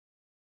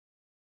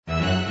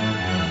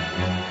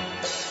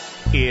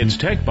It's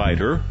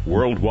TechBiter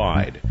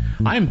Worldwide.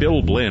 I'm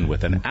Bill Blinn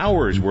with an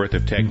hour's worth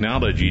of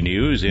technology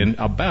news in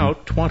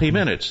about 20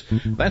 minutes.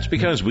 That's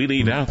because we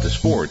leave out the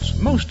sports,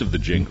 most of the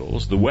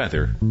jingles, the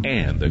weather,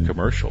 and the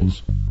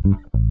commercials.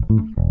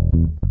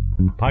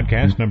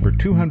 Podcast number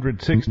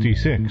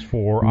 266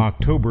 for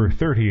October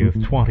 30th,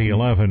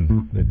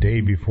 2011, the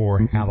day before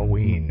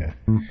Halloween.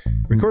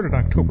 Recorded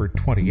October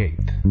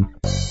 28th.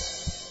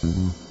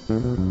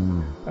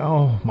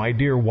 Oh, my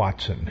dear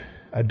Watson,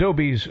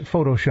 Adobe's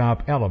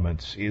Photoshop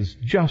Elements is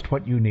just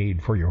what you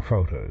need for your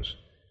photos.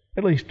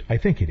 At least, I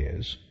think it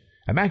is.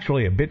 I'm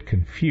actually a bit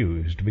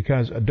confused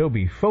because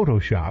Adobe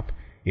Photoshop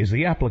is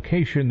the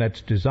application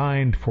that's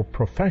designed for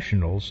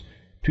professionals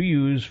to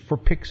use for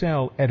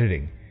pixel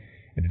editing.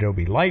 And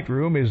Adobe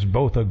Lightroom is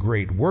both a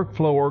great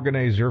workflow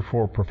organizer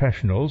for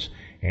professionals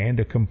and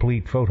a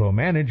complete photo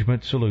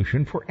management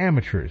solution for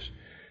amateurs.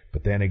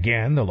 But then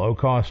again, the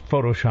low-cost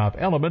Photoshop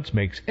Elements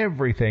makes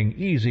everything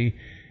easy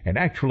and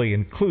actually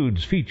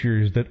includes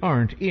features that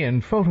aren't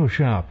in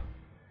Photoshop.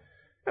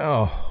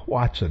 Oh,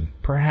 Watson,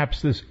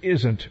 perhaps this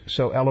isn't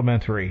so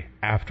elementary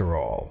after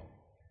all.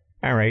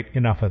 All right,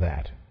 enough of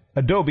that.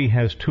 Adobe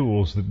has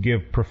tools that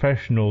give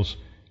professionals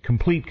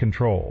complete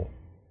control,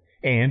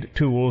 and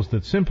tools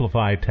that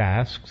simplify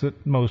tasks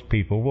that most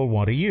people will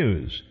want to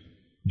use.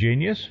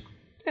 Genius?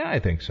 Yeah, I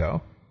think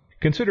so.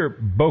 Consider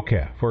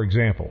bokeh, for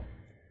example.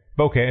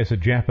 Bokeh is a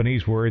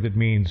Japanese word that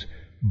means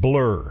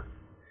blur.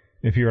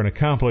 If you're an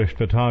accomplished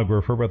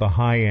photographer with a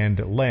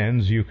high-end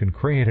lens, you can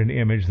create an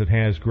image that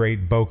has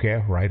great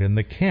bokeh right in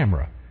the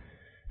camera.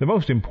 The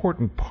most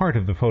important part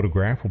of the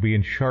photograph will be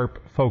in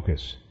sharp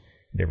focus,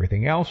 and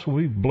everything else will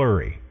be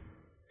blurry.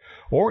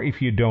 Or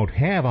if you don't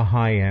have a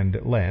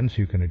high-end lens,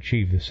 you can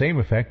achieve the same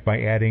effect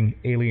by adding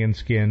Alien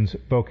Skin's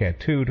Bokeh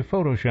 2 to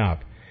Photoshop.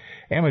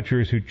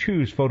 Amateurs who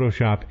choose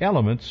Photoshop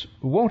Elements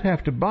won't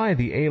have to buy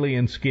the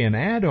Alien Skin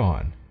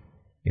add-on.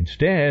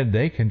 Instead,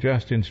 they can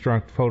just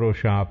instruct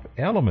Photoshop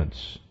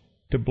Elements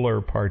to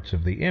blur parts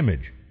of the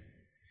image.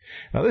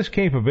 Now, this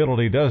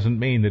capability doesn't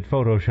mean that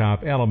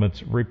Photoshop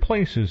Elements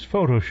replaces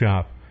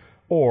Photoshop,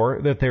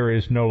 or that there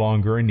is no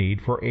longer a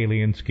need for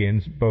Alien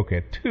Skin's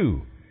Bokeh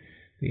 2.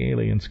 The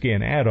Alien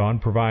Skin add-on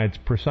provides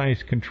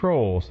precise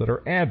controls that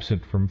are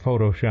absent from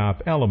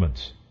Photoshop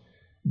Elements.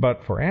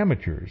 But for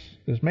amateurs,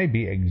 this may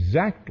be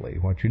exactly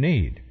what you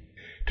need.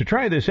 To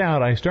try this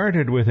out, I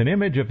started with an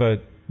image of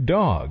a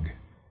dog.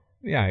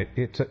 Yeah,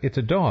 it's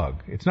a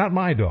dog. It's not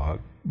my dog,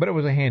 but it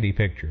was a handy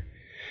picture.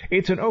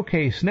 It's an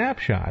okay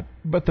snapshot,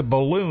 but the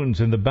balloons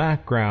in the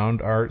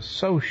background are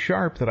so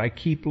sharp that I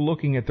keep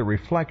looking at the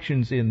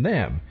reflections in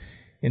them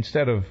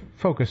instead of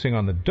focusing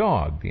on the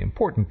dog, the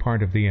important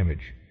part of the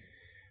image.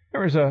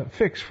 There is a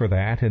fix for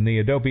that in the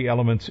Adobe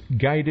Elements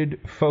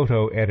Guided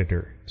Photo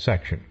Editor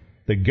section.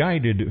 The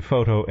Guided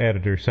Photo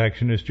Editor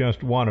section is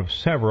just one of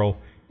several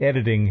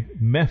editing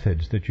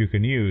methods that you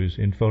can use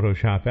in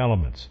Photoshop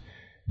Elements.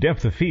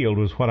 Depth of field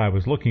was what I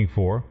was looking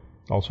for,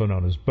 also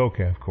known as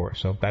bokeh, of course,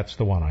 so that's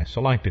the one I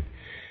selected.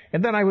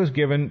 And then I was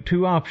given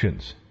two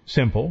options,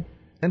 simple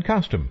and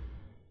custom.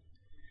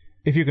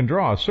 If you can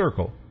draw a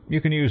circle, you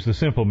can use the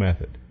simple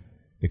method.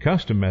 The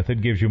custom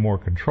method gives you more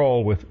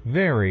control with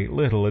very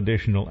little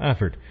additional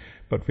effort,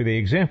 but for the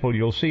example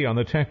you'll see on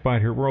the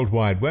TechBiter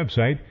Worldwide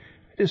website,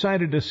 I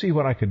decided to see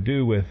what I could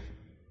do with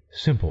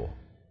simple.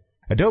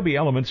 Adobe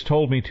Elements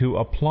told me to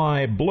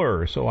apply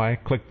blur, so I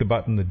clicked the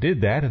button that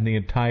did that, and the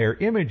entire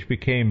image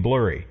became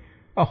blurry.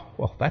 Oh,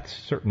 well, that's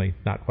certainly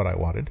not what I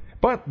wanted.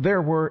 But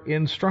there were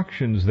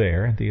instructions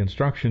there. The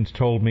instructions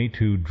told me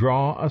to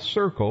draw a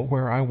circle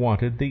where I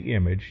wanted the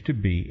image to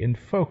be in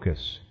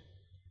focus.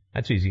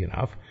 That's easy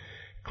enough.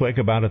 Click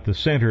about at the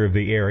center of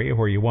the area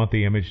where you want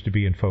the image to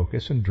be in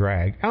focus and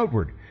drag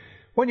outward.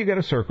 When you get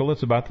a circle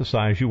that's about the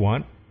size you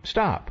want,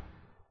 stop.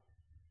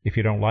 If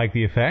you don't like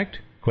the effect,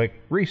 click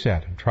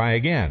Reset and try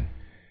again.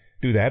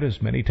 Do that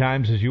as many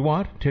times as you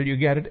want until you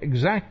get it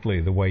exactly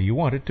the way you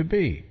want it to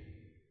be.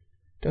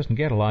 It doesn't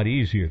get a lot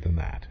easier than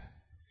that.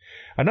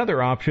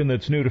 Another option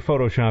that's new to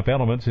Photoshop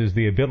Elements is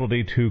the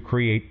ability to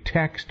create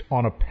text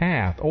on a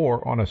path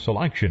or on a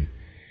selection.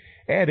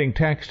 Adding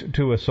text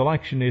to a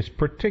selection is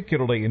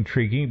particularly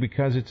intriguing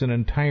because it's an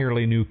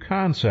entirely new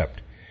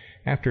concept.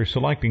 After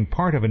selecting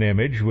part of an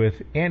image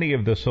with any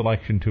of the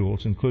selection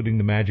tools, including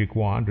the Magic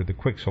Wand or the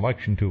Quick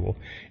Selection tool,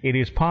 it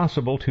is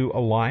possible to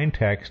align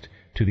text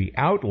to the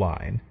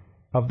outline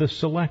of the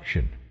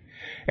selection.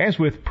 As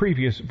with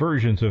previous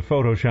versions of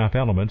Photoshop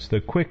Elements, the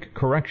quick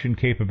correction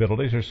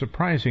capabilities are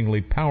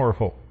surprisingly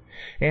powerful.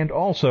 And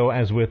also,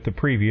 as with the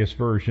previous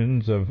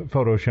versions of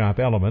Photoshop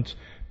Elements,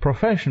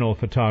 professional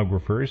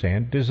photographers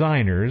and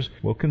designers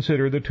will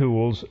consider the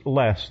tools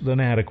less than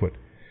adequate.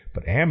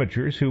 But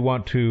amateurs who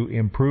want to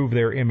improve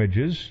their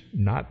images,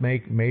 not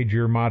make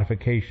major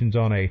modifications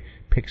on a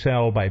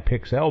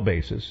pixel-by-pixel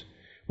basis,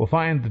 will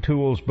find the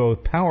tools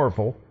both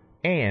powerful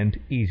and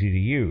easy to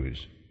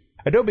use.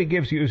 Adobe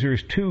gives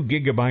users 2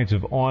 gigabytes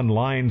of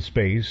online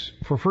space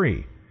for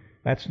free.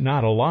 That's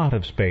not a lot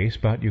of space,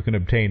 but you can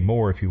obtain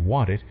more if you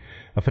want it.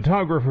 A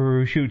photographer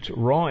who shoots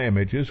raw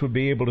images would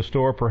be able to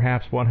store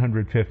perhaps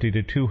 150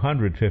 to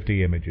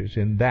 250 images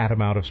in that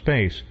amount of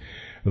space.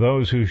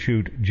 Those who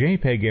shoot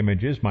JPEG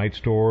images might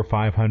store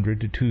 500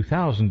 to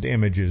 2,000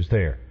 images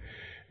there.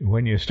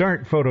 When you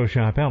start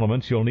Photoshop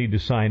Elements, you'll need to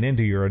sign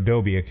into your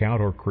Adobe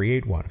account or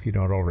create one if you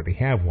don't already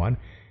have one,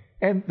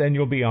 and then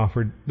you'll be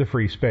offered the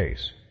free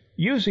space.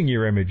 Using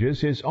your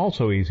images is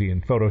also easy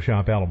in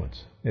Photoshop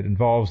Elements. It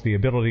involves the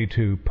ability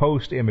to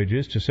post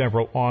images to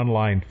several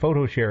online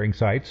photo sharing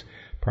sites,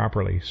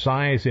 properly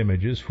size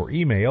images for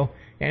email,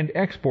 and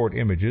export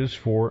images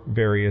for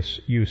various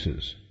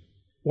uses.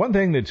 One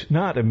thing that's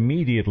not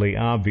immediately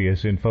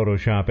obvious in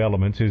Photoshop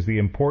Elements is the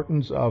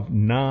importance of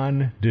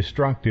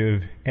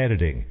non-destructive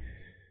editing.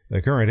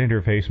 The current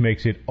interface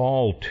makes it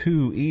all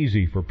too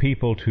easy for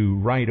people to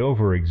write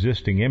over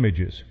existing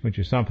images, which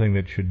is something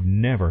that should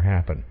never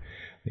happen.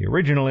 The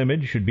original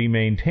image should be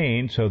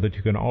maintained so that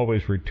you can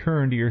always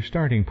return to your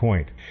starting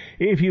point.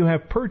 If you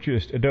have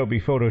purchased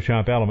Adobe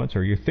Photoshop Elements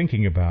or you're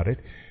thinking about it,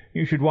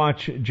 you should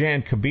watch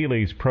Jan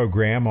Kabili's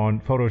program on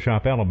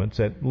Photoshop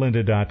Elements at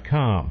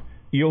lynda.com.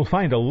 You'll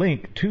find a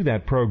link to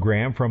that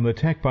program from the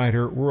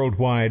TechBiter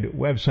Worldwide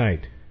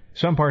website.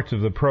 Some parts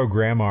of the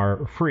program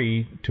are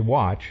free to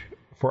watch.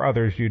 For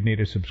others, you'd need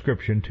a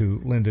subscription to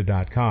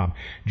lynda.com.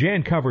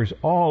 Jan covers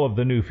all of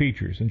the new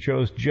features and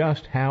shows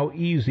just how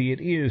easy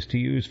it is to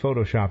use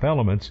Photoshop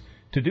Elements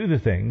to do the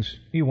things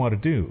you want to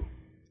do.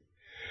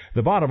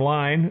 The bottom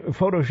line,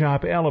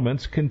 Photoshop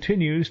Elements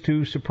continues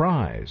to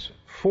surprise.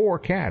 4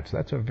 cats,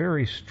 that's a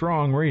very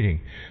strong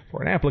rating.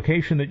 For an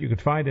application that you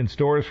could find in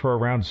stores for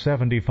around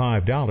 $75,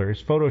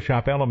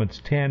 Photoshop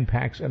Elements 10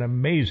 packs an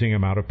amazing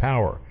amount of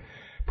power.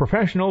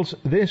 Professionals,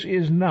 this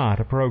is not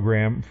a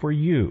program for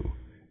you.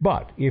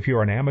 But if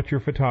you're an amateur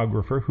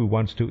photographer who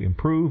wants to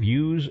improve,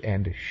 use,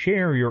 and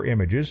share your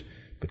images,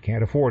 but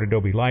can't afford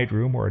Adobe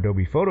Lightroom or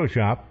Adobe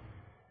Photoshop,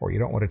 or you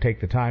don't want to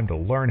take the time to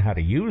learn how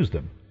to use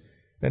them,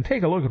 then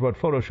take a look at what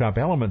Photoshop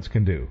Elements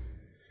can do.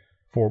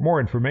 For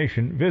more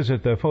information,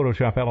 visit the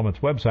Photoshop Elements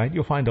website.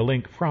 You'll find a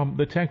link from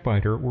the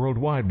TechBiter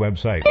Worldwide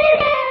website.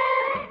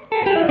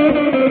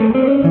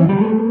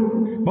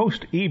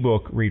 Most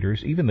ebook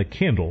readers, even the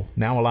Kindle,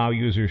 now allow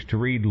users to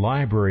read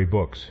library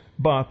books,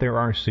 but there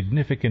are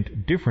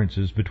significant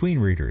differences between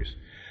readers.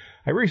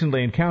 I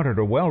recently encountered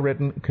a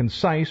well-written,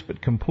 concise,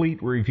 but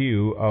complete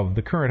review of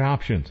the current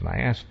options, and I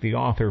asked the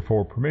author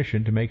for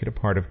permission to make it a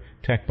part of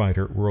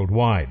TechBiter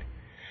Worldwide.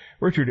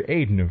 Richard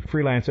Aden of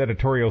Freelance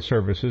Editorial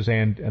Services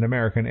and an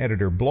American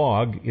Editor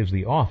blog is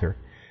the author.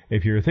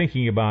 If you're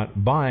thinking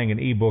about buying an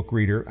ebook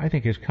reader, I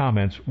think his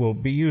comments will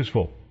be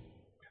useful.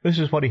 This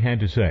is what he had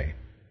to say.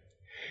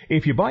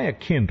 If you buy a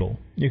Kindle,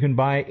 you can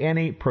buy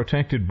any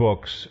protected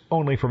books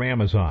only from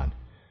Amazon.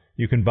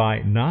 You can buy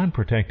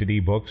non-protected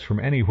ebooks from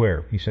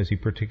anywhere. He says he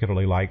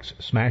particularly likes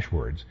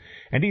Smashwords,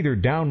 and either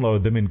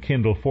download them in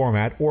Kindle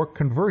format or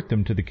convert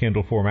them to the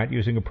Kindle format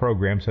using a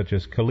program such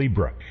as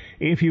Calibra.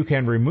 If you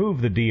can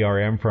remove the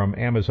DRM from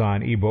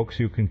Amazon ebooks,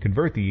 you can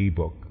convert the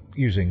ebook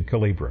using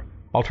Calibra.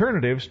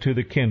 Alternatives to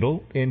the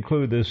Kindle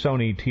include the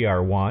Sony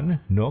TR1,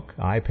 Nook,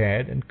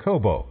 iPad, and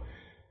Kobo.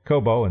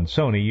 Kobo and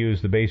Sony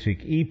use the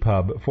basic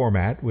EPUB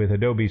format with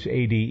Adobe's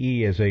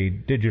ADE as a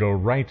digital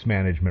rights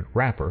management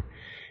wrapper.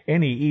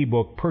 Any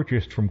ebook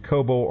purchased from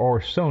Kobo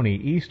or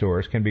Sony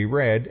e-stores can be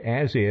read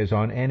as is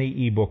on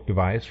any ebook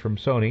device from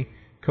Sony,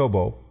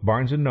 Kobo,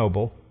 Barnes &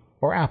 Noble,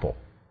 or Apple.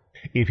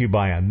 If you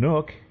buy a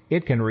Nook,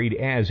 it can read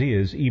as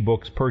is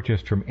ebooks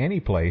purchased from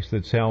any place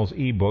that sells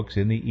ebooks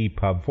in the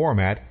EPUB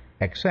format,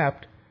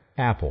 except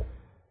Apple.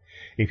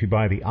 If you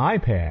buy the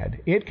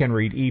iPad, it can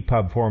read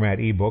EPUB format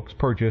ebooks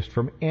purchased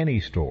from any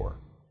store.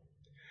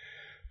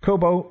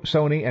 Kobo,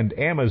 Sony, and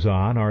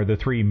Amazon are the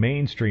 3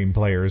 mainstream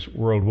players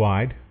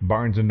worldwide.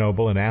 Barnes &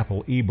 Noble and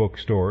Apple ebook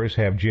stores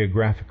have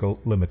geographical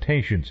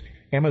limitations.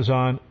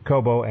 Amazon,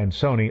 Kobo, and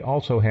Sony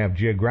also have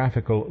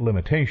geographical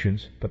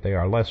limitations, but they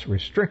are less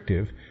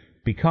restrictive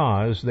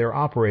because they're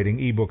operating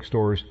ebook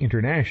stores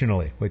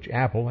internationally, which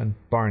Apple and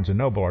Barnes &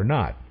 Noble are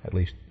not, at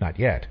least not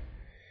yet.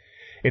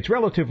 It's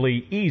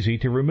relatively easy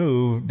to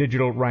remove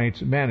digital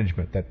rights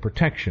management, that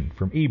protection,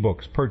 from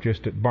ebooks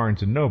purchased at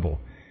Barnes & Noble.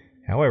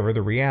 However,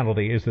 the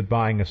reality is that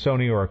buying a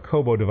Sony or a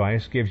Kobo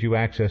device gives you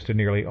access to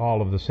nearly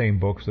all of the same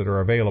books that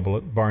are available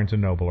at Barnes &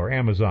 Noble or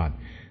Amazon.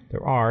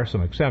 There are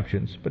some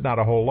exceptions, but not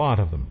a whole lot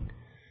of them.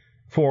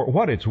 For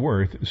what it's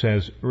worth,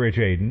 says Rich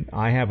Aden,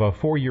 I have a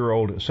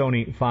 4-year-old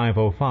Sony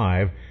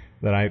 505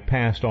 that I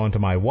passed on to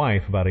my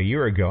wife about a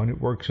year ago, and it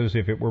works as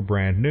if it were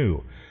brand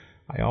new.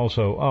 I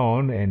also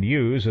own and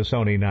use a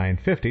Sony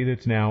 950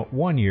 that's now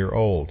 1 year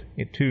old.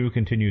 It too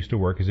continues to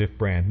work as if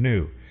brand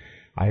new.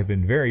 I have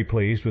been very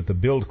pleased with the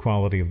build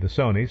quality of the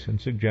Sonys and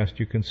suggest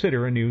you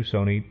consider a new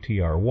Sony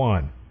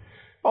TR1.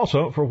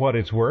 Also, for what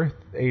it's worth,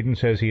 Aden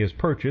says he has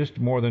purchased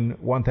more than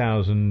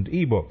 1,000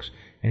 ebooks,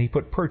 and he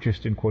put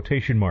purchased in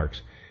quotation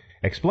marks.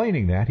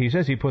 Explaining that, he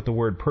says he put the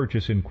word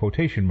purchase in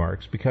quotation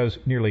marks because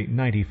nearly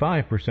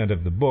 95%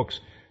 of the books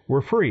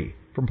were free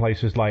from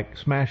places like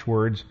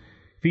Smashwords,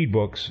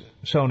 FeedBooks,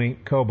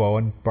 Sony, Kobo,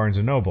 and Barnes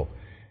 & Noble.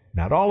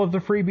 Not all of the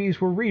freebies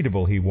were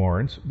readable, he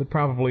warns, but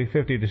probably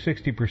 50 to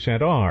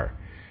 60% are.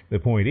 The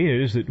point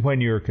is that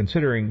when you're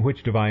considering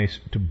which device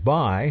to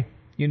buy,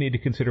 you need to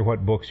consider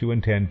what books you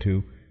intend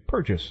to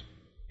purchase.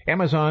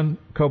 Amazon,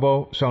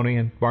 Kobo, Sony,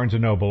 and Barnes &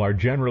 Noble are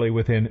generally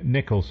within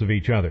nickels of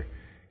each other.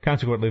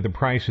 Consequently, the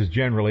price is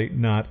generally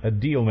not a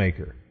deal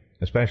maker,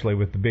 especially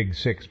with the big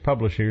six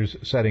publishers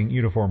setting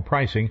uniform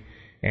pricing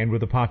and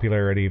with the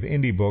popularity of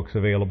indie books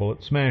available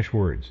at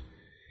Smashwords.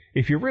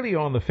 If you're really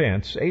on the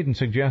fence, Aidan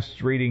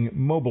suggests reading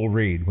Mobile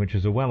Read, which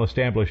is a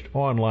well-established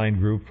online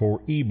group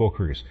for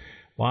e-bookers.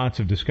 Lots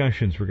of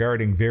discussions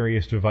regarding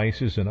various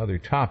devices and other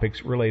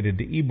topics related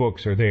to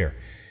e-books are there.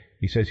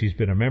 He says he's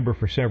been a member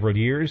for several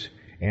years,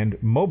 and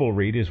Mobile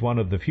Read is one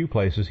of the few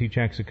places he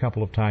checks a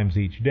couple of times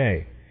each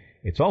day.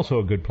 It's also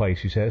a good place,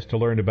 he says, to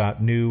learn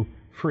about new,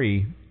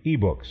 free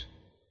e-books.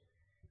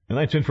 And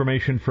that's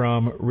information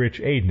from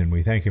Rich Aidan, and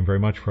we thank him very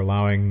much for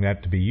allowing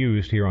that to be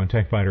used here on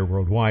TechBiter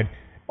Worldwide.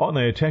 On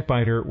the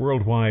TechBiter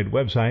Worldwide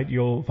website,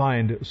 you'll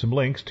find some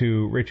links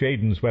to Rich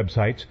Aidan's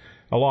websites,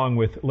 along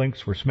with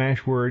links for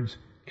Smashwords,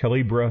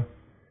 Calibra,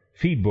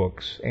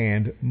 FeedBooks,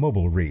 and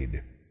Mobile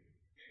Read.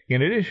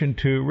 In addition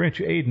to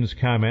Rich Aidan's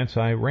comments,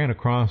 I ran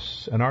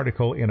across an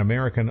article in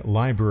American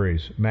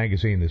Libraries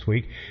magazine this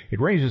week. It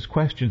raises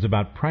questions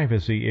about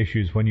privacy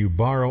issues when you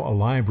borrow a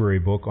library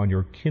book on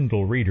your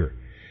Kindle reader.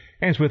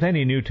 As with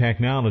any new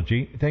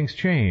technology, things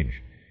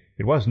change.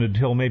 It wasn't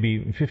until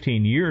maybe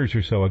 15 years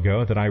or so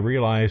ago that I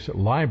realized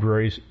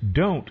libraries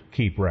don't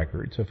keep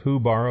records of who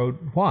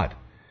borrowed what.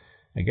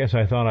 I guess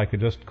I thought I could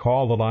just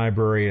call the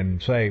library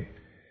and say,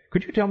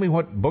 "Could you tell me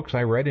what books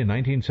I read in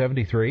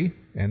 1973?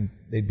 And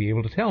they'd be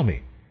able to tell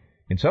me.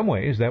 In some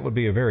ways, that would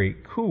be a very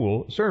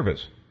cool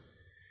service.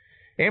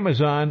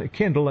 Amazon,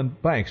 Kindle,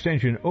 and by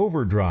extension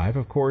Overdrive,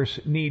 of course,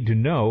 need to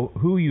know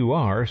who you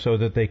are so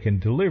that they can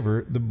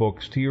deliver the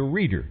books to your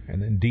reader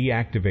and then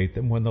deactivate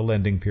them when the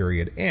lending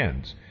period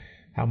ends.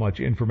 How much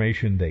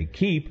information they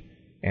keep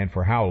and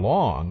for how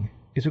long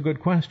is a good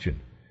question.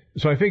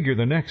 So I figure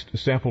the next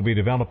step will be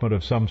development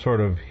of some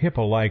sort of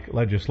HIPAA-like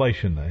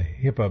legislation, the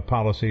HIPAA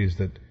policies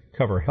that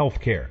cover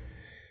health care,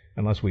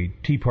 unless we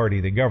Tea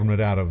Party the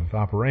government out of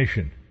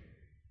operation.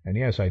 And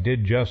yes, I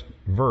did just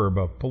verb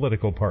a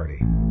political party.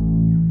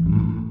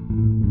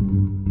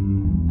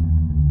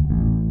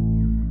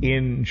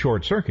 In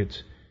short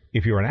circuits,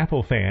 if you're an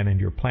Apple fan and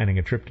you're planning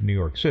a trip to New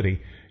York City,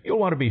 you'll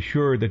want to be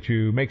sure that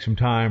you make some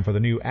time for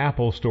the new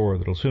Apple store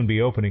that'll soon be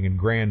opening in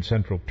Grand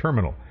Central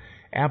Terminal.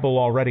 Apple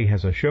already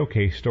has a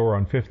showcase store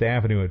on 5th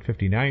Avenue at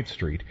 59th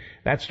Street.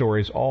 That store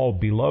is all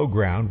below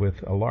ground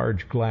with a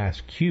large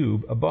glass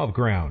cube above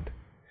ground.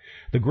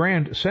 The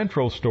Grand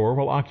Central store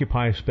will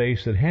occupy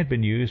space that had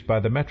been used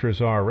by the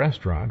Metrozar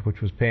restaurant, which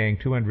was paying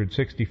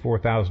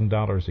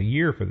 $264,000 a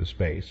year for the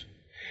space.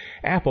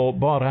 Apple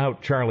bought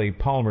out Charlie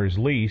Palmer's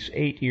lease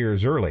 8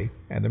 years early,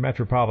 and the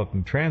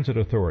Metropolitan Transit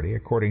Authority,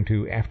 according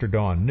to After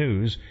Dawn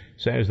News,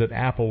 says that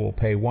Apple will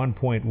pay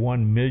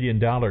 $1.1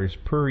 million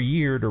per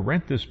year to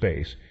rent the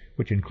space,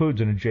 which includes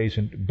an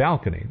adjacent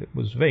balcony that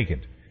was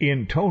vacant.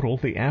 In total,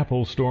 the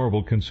Apple store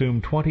will consume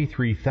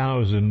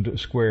 23,000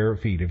 square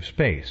feet of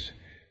space.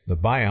 The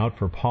buyout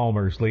for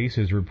Palmer's lease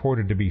is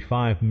reported to be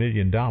 $5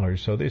 million,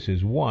 so this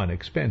is one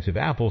expensive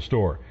Apple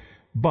store.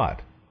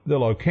 But the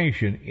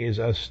location is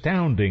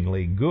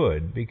astoundingly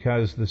good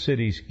because the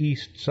city's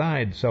east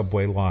side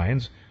subway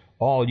lines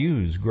all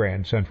use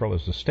Grand Central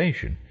as a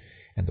station,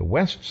 and the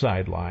west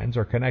side lines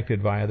are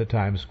connected via the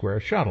Times Square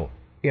shuttle.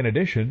 In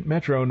addition,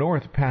 Metro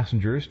North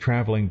passengers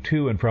traveling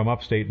to and from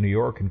upstate New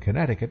York and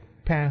Connecticut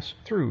pass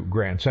through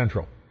Grand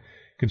Central.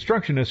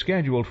 Construction is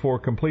scheduled for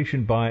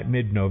completion by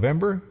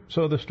mid-November,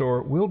 so the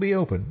store will be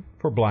open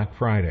for Black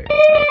Friday.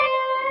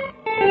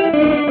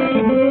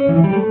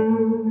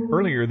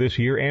 Earlier this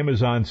year,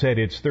 Amazon said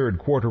its third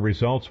quarter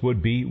results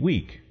would be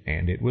weak,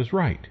 and it was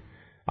right.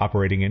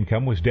 Operating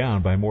income was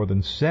down by more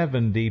than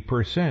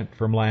 70%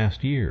 from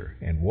last year,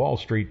 and Wall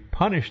Street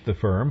punished the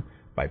firm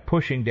by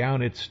pushing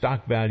down its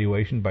stock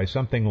valuation by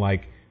something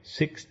like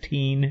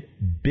 $16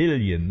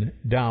 billion.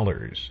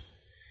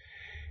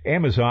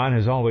 Amazon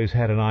has always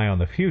had an eye on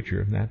the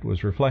future. That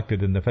was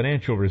reflected in the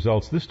financial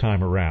results this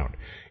time around.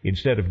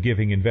 Instead of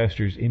giving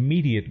investors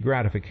immediate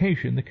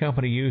gratification, the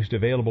company used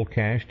available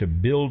cash to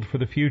build for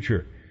the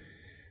future.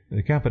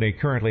 The company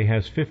currently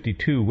has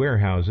 52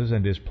 warehouses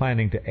and is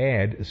planning to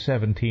add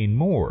 17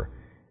 more.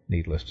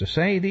 Needless to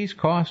say, these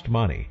cost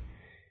money.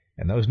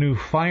 And those new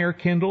Fire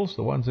Kindles,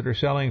 the ones that are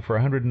selling for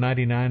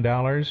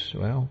 $199,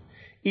 well,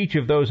 each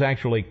of those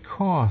actually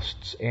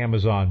costs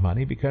Amazon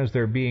money because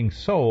they're being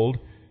sold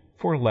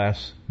for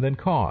less than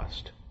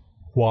cost.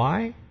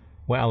 Why?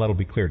 Well, that'll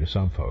be clear to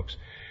some folks.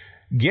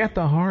 Get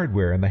the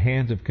hardware in the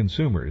hands of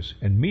consumers,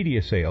 and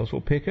media sales will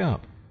pick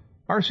up.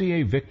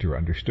 RCA Victor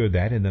understood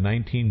that in the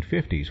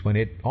 1950s when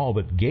it all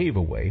but gave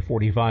away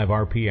 45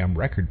 RPM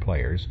record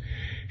players.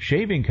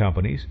 Shaving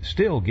companies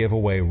still give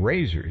away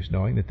razors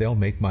knowing that they'll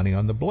make money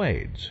on the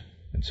blades.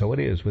 And so it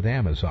is with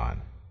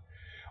Amazon.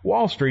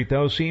 Wall Street,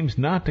 though, seems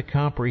not to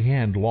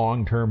comprehend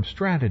long-term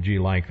strategy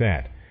like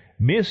that.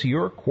 Miss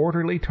your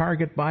quarterly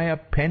target by a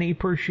penny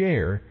per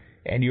share,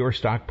 and your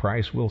stock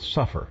price will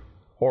suffer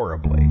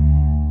horribly.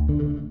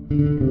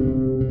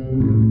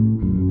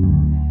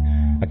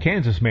 A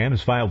Kansas man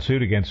has filed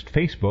suit against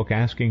Facebook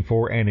asking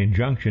for an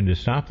injunction to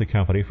stop the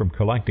company from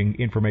collecting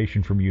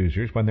information from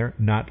users when they're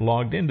not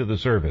logged into the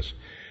service.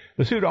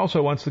 The suit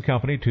also wants the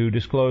company to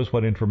disclose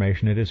what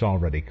information it has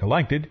already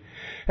collected.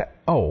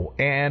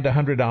 And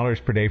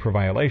 $100 per day for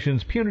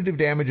violations, punitive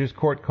damages,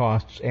 court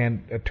costs,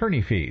 and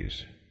attorney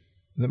fees.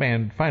 The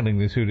man filing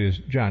the suit is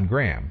John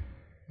Graham,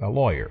 a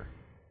lawyer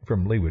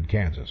from Leawood,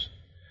 Kansas.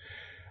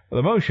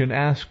 The motion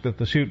asks that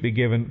the suit be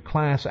given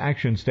class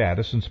action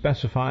status and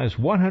specifies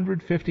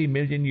 150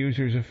 million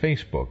users of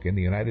Facebook in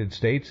the United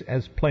States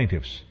as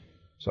plaintiffs.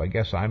 So I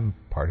guess I'm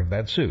part of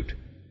that suit.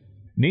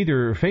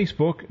 Neither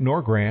Facebook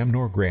nor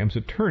Graham's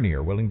attorney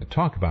are willing to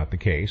talk about the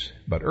case,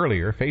 but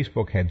earlier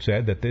Facebook had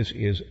said that this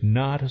is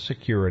not a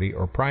security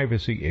or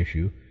privacy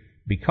issue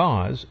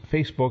because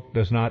Facebook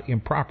does not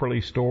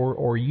improperly store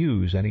or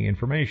use any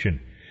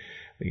information.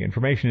 The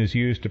information is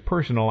used to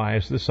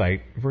personalize the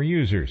site for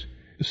users.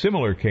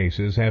 Similar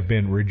cases have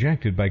been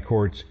rejected by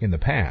courts in the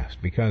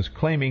past because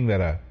claiming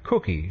that a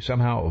cookie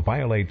somehow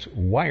violates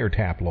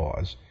wiretap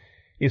laws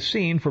is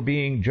seen for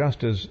being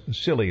just as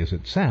silly as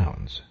it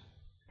sounds.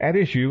 At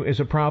issue is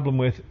a problem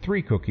with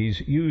 3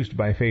 cookies used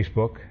by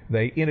Facebook.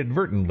 They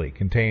inadvertently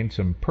contained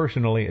some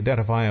personally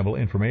identifiable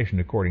information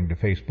according to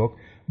Facebook,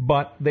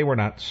 but they were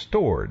not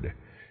stored.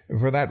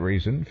 For that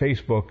reason,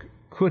 Facebook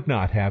could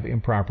not have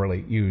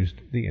improperly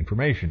used the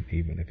information,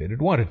 even if it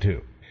had wanted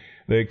to.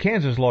 The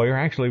Kansas lawyer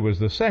actually was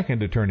the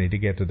second attorney to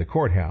get to the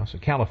courthouse. A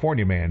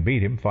California man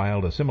beat him,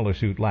 filed a similar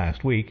suit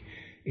last week.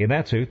 In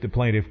that suit, the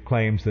plaintiff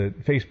claims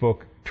that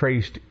Facebook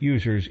traced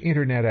users'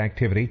 internet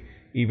activity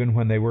even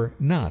when they were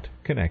not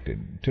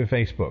connected to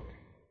Facebook.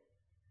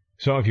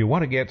 So if you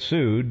want to get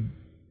sued,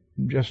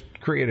 just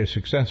create a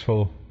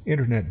successful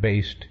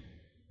internet-based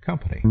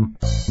company.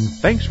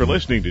 Thanks for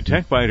listening to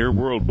TechBiter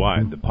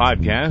Worldwide, the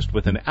podcast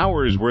with an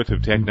hour's worth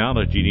of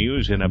technology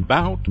news in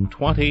about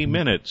 20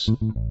 minutes.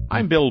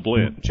 I'm Bill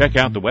Blinn. Check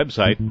out the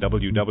website,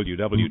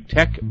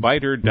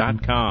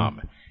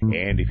 www.techbiter.com.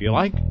 And if you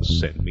like,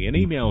 send me an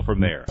email from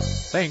there.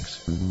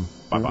 Thanks.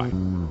 Bye-bye.